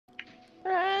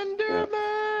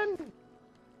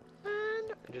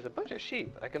There's a bunch of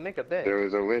sheep. I can make a bed. There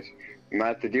was a witch.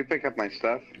 Matt, did you pick up my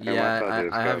stuff? Yeah,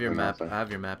 I have your map. I have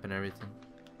your map and everything.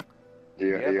 Do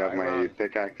you have my iron?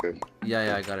 pickaxes?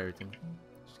 Yeah, I got everything.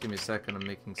 Just give me a second. I'm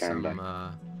making some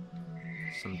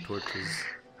torches.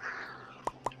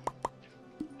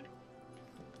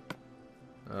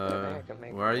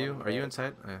 Where are you? Are you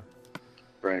inside? Oh, yeah.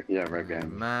 Right. Yeah, right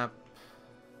behind. Map.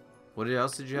 What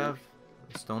else did you have?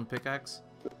 A stone pickaxe?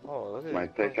 Oh, look at My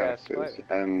pickaxes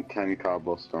and 10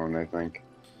 cobblestone, I think.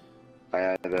 I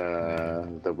had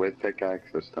the wood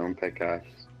pickaxe, the stone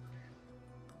pickaxe.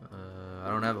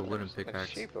 I don't have a wooden pickaxe.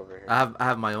 Sheep over here. I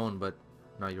have my own, but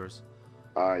not yours.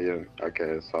 Ah, yeah. Okay,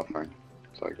 it's all fine.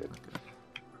 It's all good. Okay.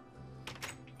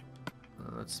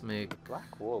 Let's make.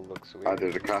 Black wool looks weird. Ah,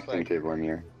 there's a crafting table in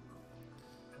here.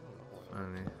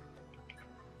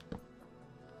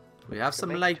 We have some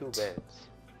light. 2 beds.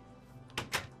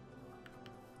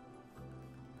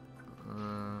 I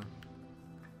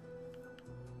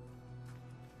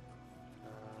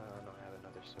don't have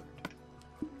another sword.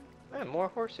 Man, more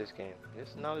horses came.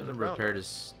 Now there's a brown repair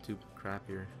this stupid crap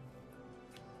here.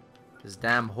 This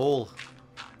damn hole.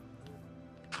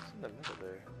 It's in the middle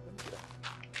there. What is that?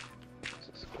 What's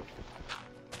this called?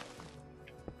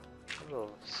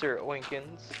 Little Sir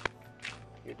Oinkins.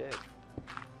 You're dead.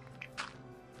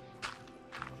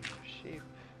 Sheep.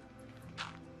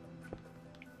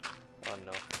 Oh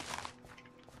no.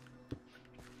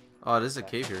 Oh, this is a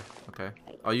cave here. Okay.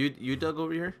 Oh, you dug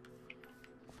over here?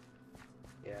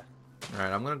 Yeah.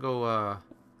 Alright, I'm gonna go,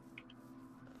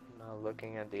 Now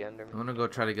looking at the Enderman. I'm gonna go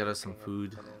try to get us some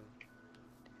food.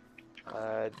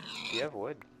 Do you have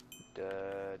wood?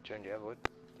 John, do you have wood?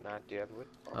 Matt, do you have wood?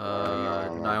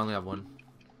 No, I only have one.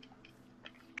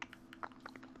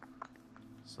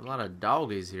 There's a lot of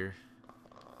doggies here.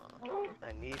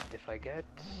 I need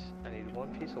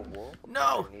 1 piece of wool.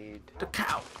 No! I need The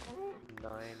cow!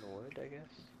 9 wood, I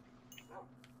guess.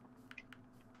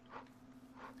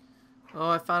 Oh,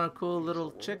 I found a cool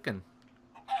little chicken.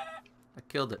 I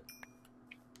killed it.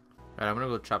 Alright, I'm gonna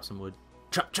go chop some wood.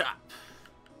 Chop, chop!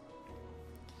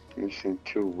 Missing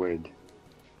 2 wood.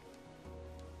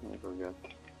 I forgot.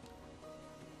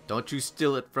 Don't you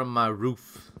steal it from my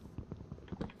roof.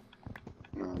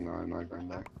 No, I'm not going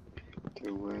back.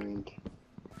 2 wood.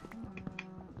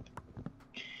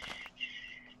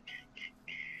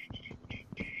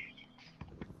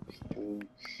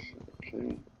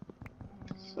 Okay.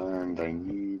 Sand I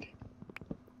need.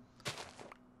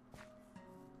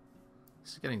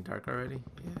 Is it getting dark already?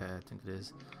 Yeah, I think it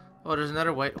is. Oh, there's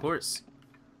another white horse.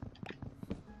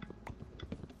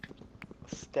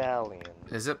 Stallion.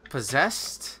 Is it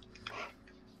possessed?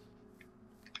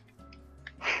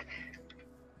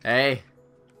 Hey.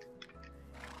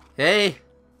 Hey.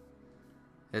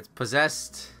 It's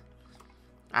possessed.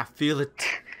 I feel it.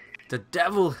 The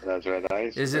devil That's red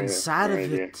eyes. is inside of right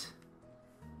here. it.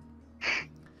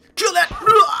 Kill that!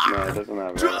 No, it doesn't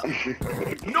have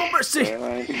that. No mercy!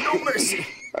 No mercy!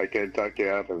 I can talk you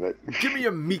out of it. Give me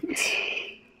your meat.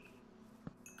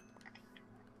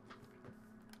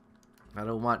 I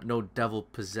don't want no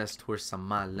devil-possessed horse on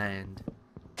my land.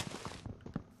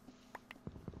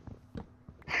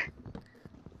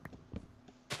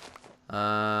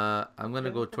 I'm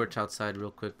gonna go torch outside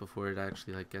real quick before it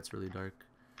actually like gets really dark.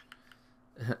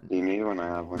 You need one? I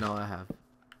have one. No, I have.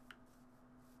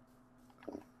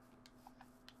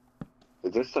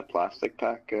 Is this the plastic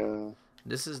pack?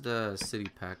 This is the city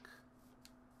pack.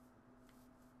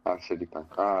 City pack.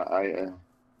 I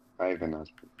even have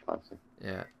plastic.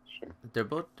 Yeah. Sure. They're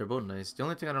both nice. The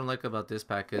only thing I don't like about this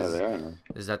pack Yeah, is they are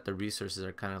nice. that the resources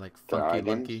are kind of like The funky items?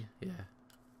 lunky. Yeah.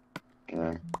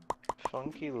 Yeah.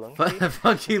 Funky lunky?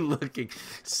 Funky looking.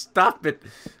 Stop it.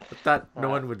 I thought no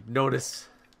one would notice.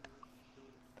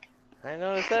 I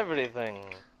noticed everything.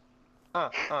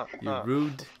 You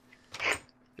rude.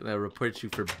 I'm gonna report you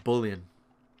for bullying.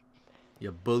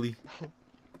 You bully.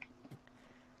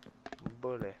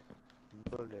 Bully.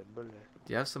 Bully. Do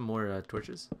you have some more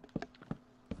torches? I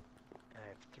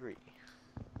have 3.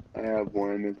 I have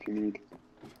one if you need.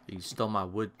 You stole my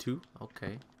wood too?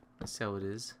 Okay. That's how it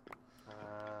is.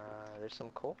 There's some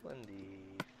coal in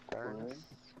the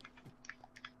furnace.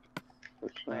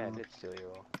 Which Oh, yeah, I one? did steal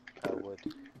your wood.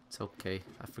 It's okay.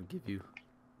 I forgive you.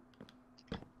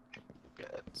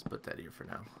 Good. Let's put that here for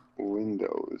now.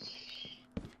 Windows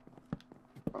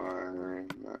are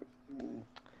not.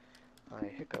 I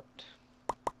hiccuped.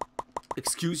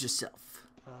 Excuse yourself.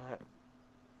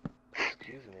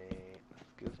 Excuse me,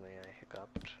 I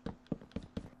hiccuped.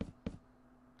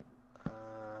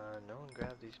 No one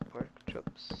grabbed these pork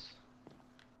chops.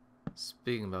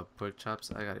 Speaking about pork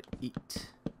chops, I gotta eat.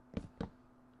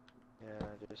 Yeah,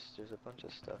 There's a bunch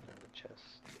of stuff in the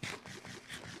chest.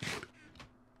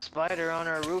 Spider on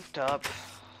our rooftop.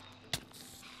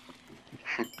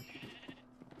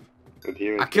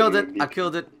 I killed it. I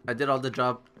killed it. I did all the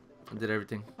job. I did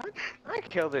everything. I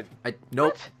killed it.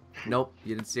 Nope. What? Nope.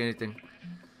 You didn't see anything.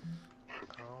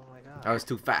 Oh my god. I was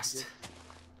too fast.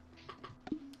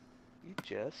 You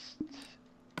just.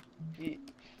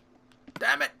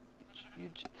 Damn it. You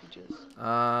just.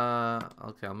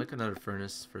 Okay. I'll make another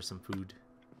furnace for some food.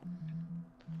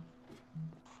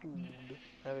 Food.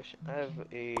 I have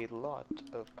a lot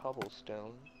of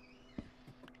cobblestone.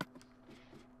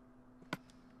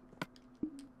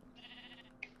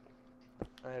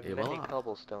 I have many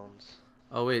cobblestones.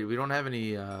 Oh wait, we don't have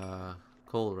any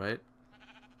coal, right?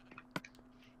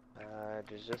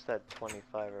 There's just that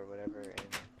 25 or whatever in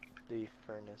the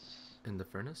furnace. In the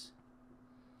furnace?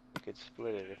 You could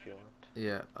split it if you want.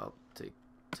 Yeah, I'll take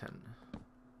 10.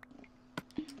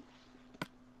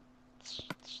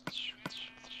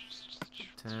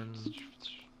 I'm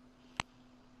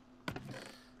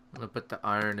gonna put the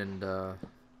iron in the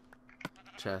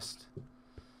chest.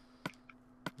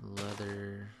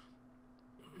 Leather.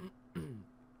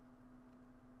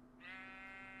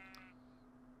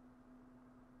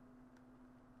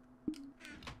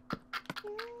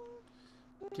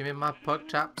 Give me my pork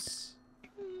chops.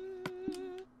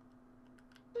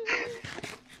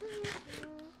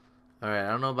 Alright, I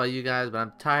don't know about you guys, but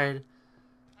I'm tired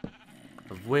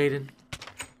of waiting.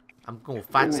 I'm gonna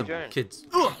fight some kids.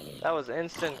 That was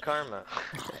instant karma.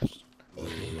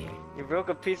 You broke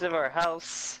a piece of our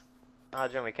house. Oh,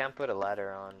 John, we can't put a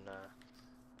ladder on.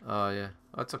 Oh yeah,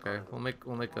 that's okay. We'll make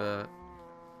the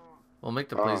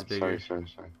place bigger. Sorry.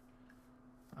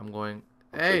 I'm going.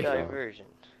 Hey, Diversion.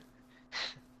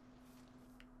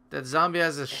 that zombie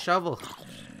has a shovel.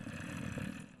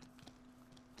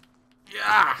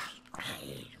 Yeah.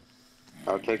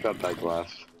 I'll take out that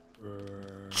glass.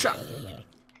 Chop.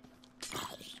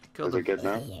 Is it good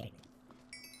now?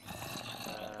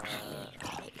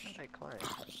 I climb.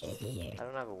 I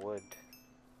don't have a wood.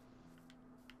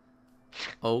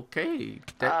 Okay.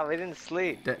 We didn't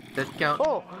sleep. That count.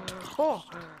 Oh,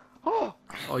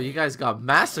 you guys got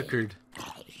massacred.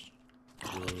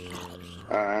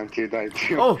 And you died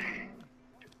too.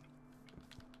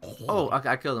 Oh,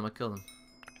 I killed him.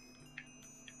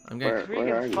 I'm getting. Where are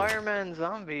freaking you? fireman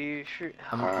zombie.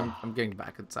 I'm getting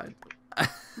back inside.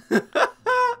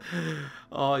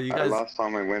 Oh, you I guys. lost all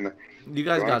my windows. You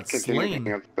guys got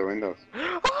slain. Up the windows.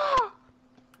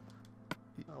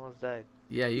 Almost died.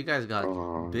 Yeah, you guys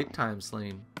got big time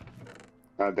slain.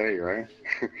 Oh, there you are.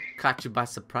 Caught you by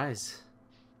surprise.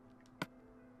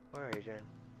 Where are you, Jen?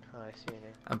 Oh, I see your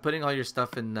name. I'm putting all your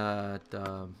stuff in the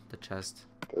chest.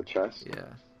 The chest? Yeah.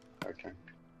 Okay.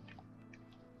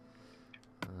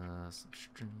 Some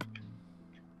string.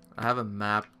 I have a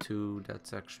map too.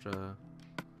 That's extra.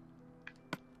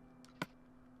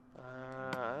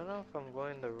 I don't know if I'm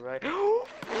going the right.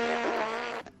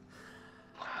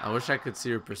 I wish I could see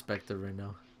your perspective right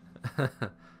now.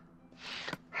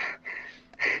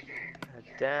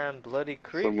 Damn bloody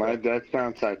creeper. So my death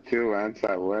counts at 2 and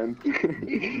at 1.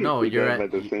 No, you're at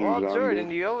the same Well, zombie.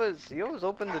 Jordan, you always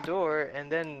open the door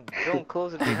and then don't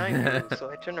close it behind you.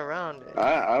 So I turn around. And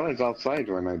I was outside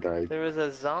when I died. there was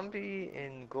a zombie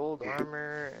in gold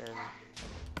armor and.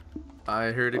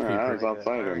 I heard a Yeah, I creeper. was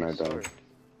outside when I died. sword.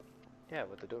 Yeah,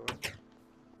 with the door open.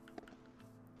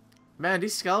 Man,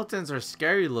 these skeletons are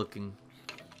scary looking.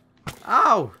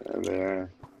 Ow! Yeah, they are.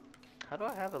 How do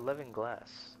I have 11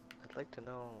 glass? I'd like to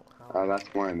know how. Oh,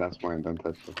 that's mine. Don't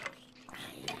touch it.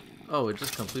 Oh, it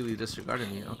just completely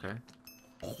disregarded me. Okay.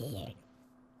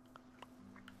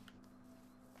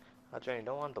 Johnny, you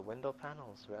don't want the window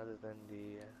panels rather than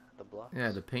the blocks.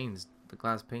 Yeah, the panes, the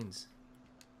glass panes.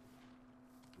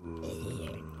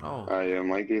 Oh. I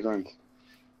like these ones.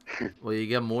 Well, you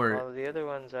get more. Well, the other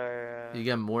ones are. You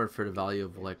get more for the value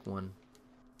of like 1.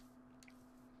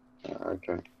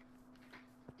 Okay.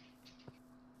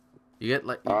 You get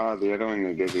like. the other one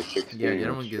that gives you 16. Yeah, the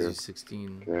other one that's gives true. you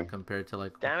 16 Okay. compared to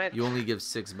like. Damn it. You only give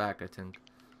 6 back, I think.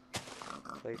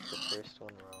 Placed the first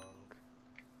one wrong.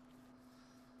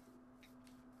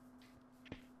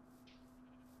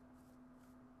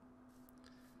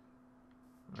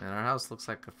 Man, our house looks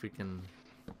like a freaking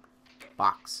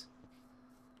box.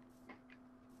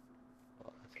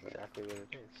 Well, that's exactly what it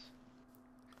is.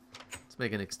 Let's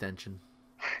make an extension.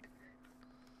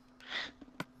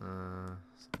 Some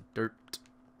dirt.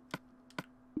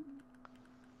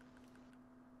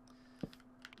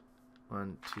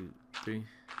 One, two, three.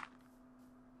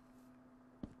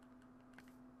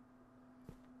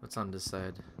 What's on this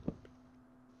side?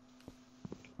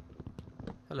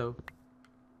 Hello.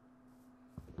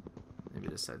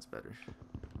 this side's better.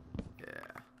 Yeah.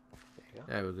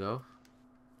 There you go.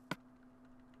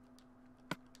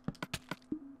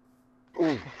 There we go.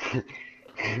 Ooh.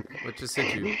 What just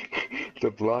hit you?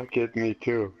 The block hit me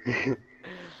too.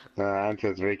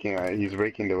 Anto's breaking. He's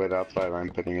breaking the wood outside. I'm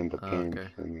putting in the Oh, paint okay.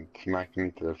 and smacked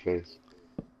me to the face.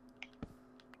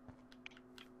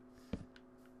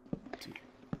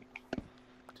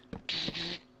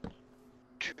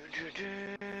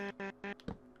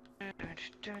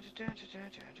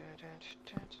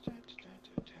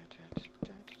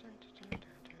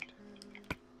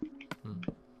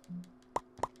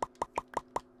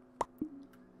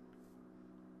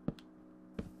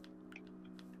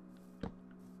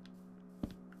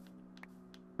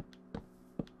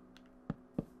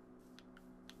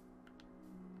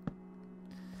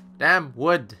 Damn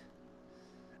wood.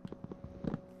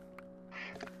 Okay,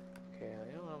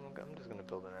 you know what, I'm just gonna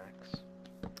build an axe.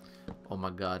 Oh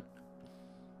my god.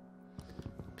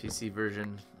 PC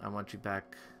version, I want you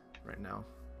back right now.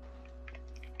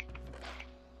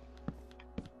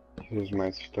 Here's my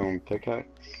stone pickaxe.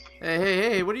 Hey, hey,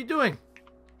 hey, what are you doing?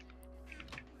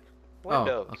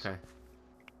 Windows. Oh, okay.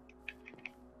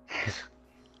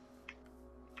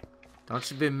 Don't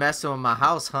you be messing with my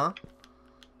house, huh?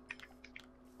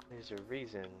 There's a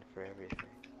reason for everything.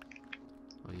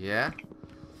 Oh, yeah?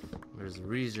 There's a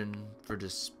reason for the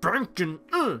spanking.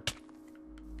 Look,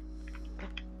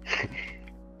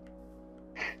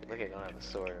 I don't have a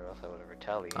sword, or else I would have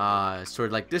retaliated.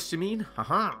 Sword like this, you mean?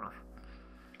 Haha.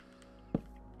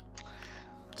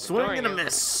 Swing and a you.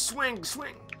 miss. Swing,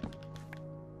 swing.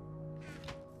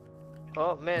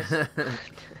 Oh, miss.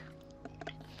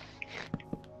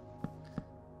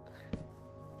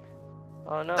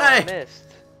 Oh no, Hey! I missed.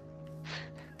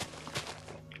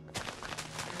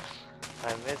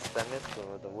 I missed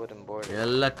the wooden border. You're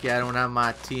lucky I don't have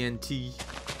my TNT.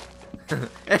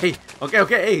 Hey,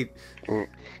 okay, hey.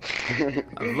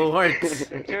 I'm low hearts.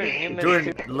 Jordan, you missed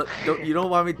Jordan, too. you don't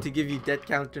want me to give you death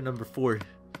counter number 4.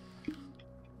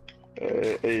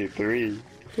 Hey, 3.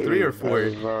 3 or 4? I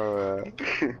don't know,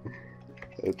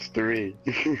 it's 3.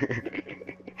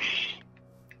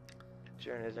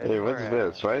 Jordan, is there Hey, any what's more,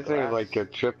 this? Why is there glass? like a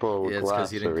triple Yeah, it's because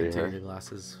glass you didn't over continue here? the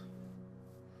glasses.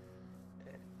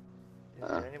 Is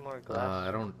there any more glass?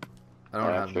 I don't I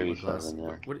have have no glass. 37,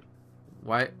 yeah.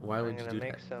 Why I'm would you gonna do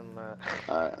make that? some.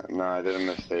 No, I did a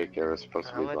mistake. It was supposed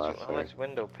to How be much? glass. How much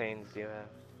window panes do you have?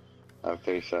 I have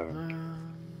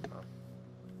 37.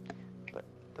 But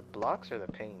the blocks or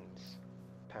the panes?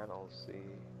 Panels.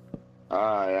 The.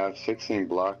 I have 16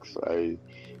 blocks. I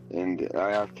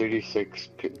have 36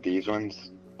 these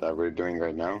ones that we're doing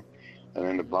right now, and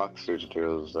then the box there's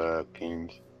those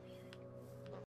panes.